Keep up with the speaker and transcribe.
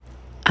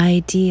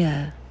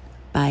Idea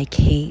by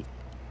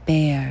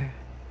Baer.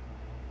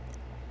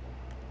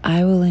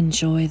 I will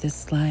enjoy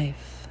this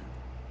life.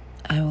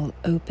 I will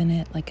open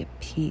it like a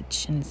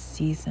peach in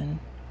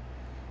season,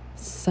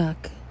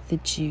 suck the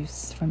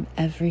juice from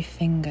every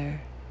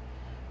finger,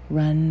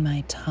 run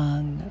my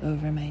tongue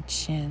over my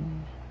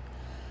chin.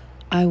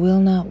 I will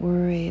not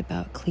worry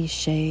about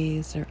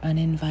cliches or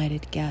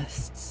uninvited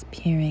guests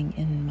peering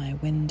in my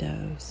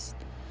windows.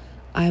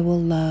 I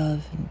will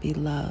love and be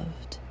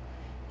loved,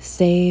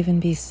 save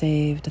and be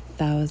saved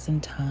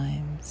 1,000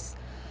 times.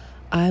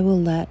 I will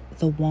let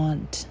the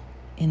want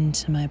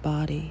into my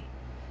body,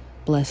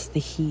 bless the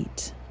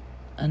heat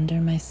under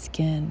my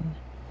skin.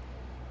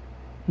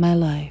 My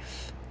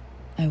life,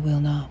 I will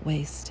not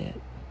waste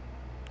it.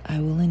 I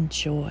will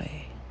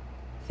enjoy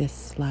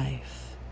this life.